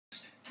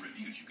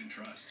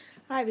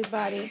Hi,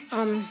 everybody.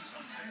 I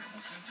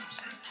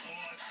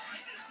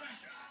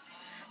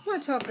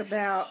want to talk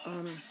about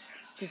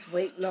this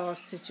weight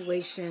loss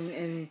situation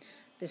and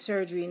the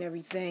surgery and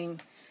everything.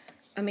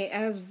 I mean,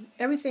 as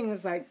everything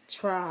is like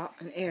trial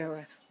and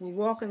error, we're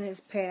walking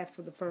this path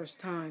for the first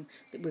time,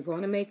 that we're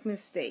going to make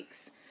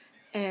mistakes.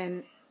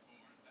 And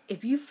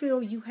if you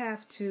feel you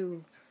have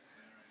to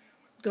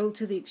go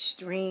to the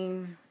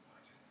extreme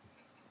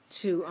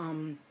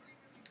to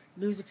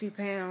lose a few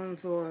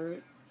pounds or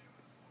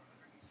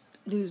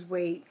lose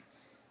weight,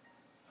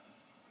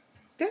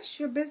 that's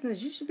your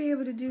business. You should be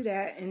able to do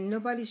that, and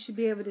nobody should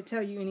be able to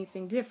tell you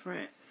anything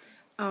different.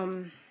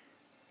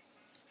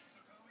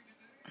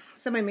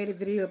 Somebody made a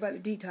video about a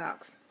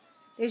detox.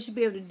 They should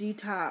be able to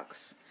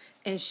detox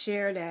and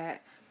share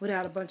that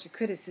without a bunch of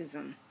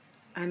criticism.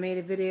 I made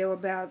a video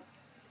about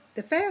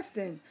the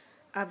fasting.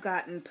 I've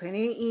gotten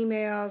plenty of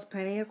emails,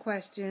 plenty of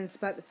questions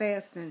about the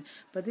fasting,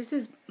 but this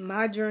is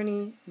my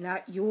journey,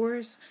 not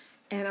yours,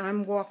 and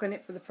I'm walking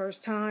it for the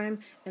first time,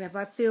 and if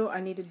I feel I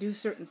need to do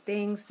certain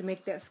things to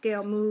make that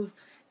scale move,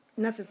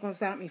 nothing's going to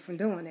stop me from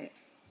doing it.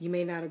 You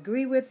may not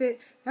agree with it.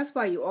 That's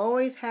why you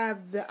always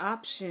have the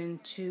option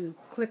to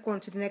click on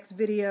to the next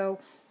video,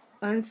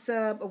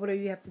 unsub, or whatever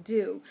you have to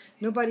do.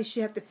 Nobody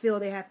should have to feel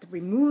they have to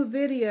remove a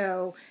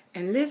video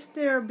unless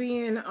they're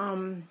being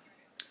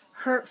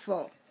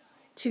hurtful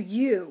to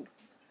you.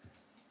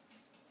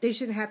 They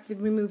shouldn't have to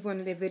remove one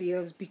of their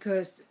videos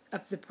because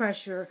of the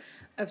pressure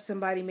of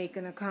somebody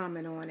making a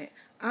comment on it.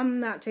 I'm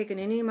not taking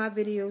any of my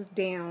videos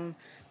down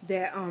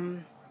that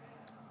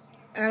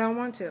I don't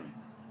want to.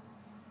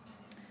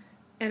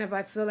 And if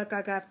I feel like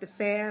I got to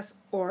fast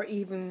or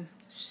even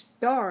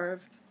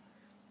starve,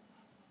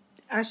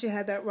 I should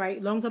have that right.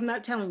 As long as I'm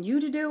not telling you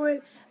to do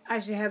it, I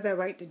should have that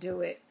right to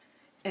do it.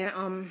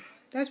 And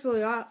that's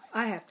really all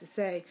I have to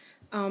say.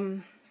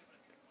 Like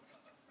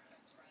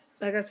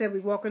I said, we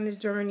walk on this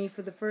journey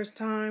for the first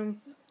time.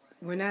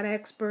 We're not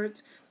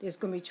experts. There's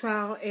going to be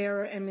trial,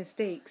 error, and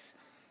mistakes.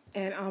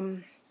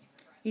 And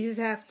you just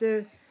have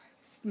to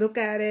look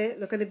at it,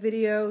 look at the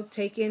video,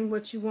 take in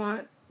what you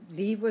want,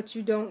 leave what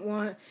you don't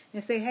want,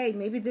 and say, hey,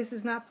 maybe this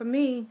is not for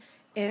me,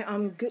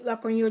 and good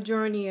luck on your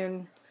journey,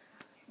 and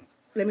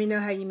let me know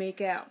how you make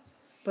out.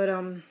 But I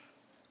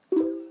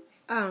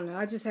don't know,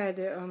 I just had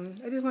to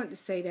I just wanted to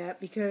say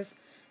that because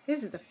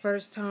this is the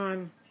first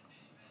time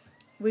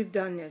we've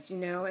done this,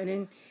 and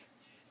then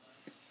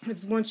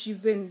once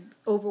you've been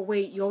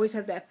overweight, you always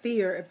have that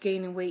fear of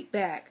gaining weight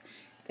back.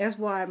 That's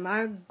why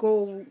my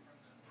goal,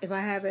 if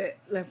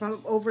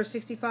I'm over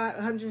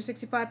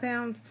 165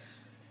 pounds,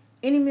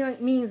 any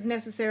means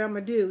necessary I'm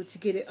going to do to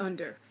get it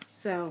under.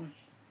 So,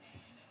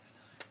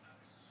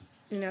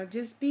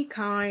 just be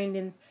kind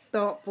and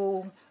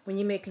thoughtful when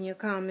you're making your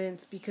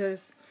comments,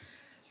 because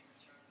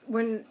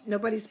when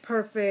nobody's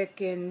perfect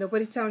and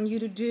nobody's telling you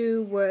to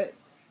do what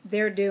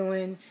they're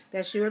doing,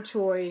 that's your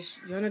choice.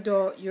 You're an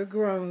adult. You're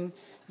grown.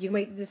 You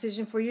make the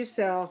decision for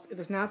yourself. If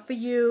it's not for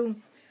you,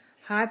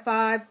 high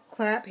five,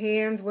 clap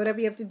hands, whatever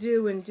you have to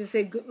do, and just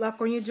say good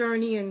luck on your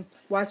journey and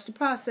watch the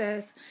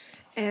process.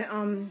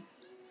 And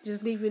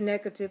just leave your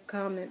negative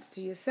comments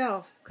to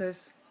yourself,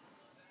 because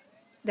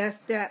that's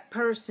that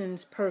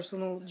person's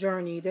personal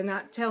journey. They're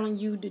not telling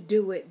you to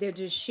do it. They're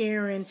just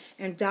sharing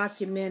and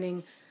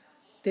documenting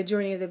the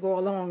journey as they go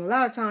along. A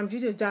lot of times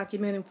you're just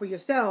documenting for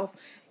yourself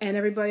and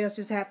everybody else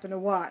just happen to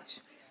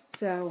watch.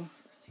 So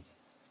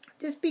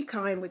just be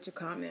kind with your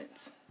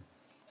comments.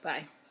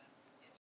 Bye.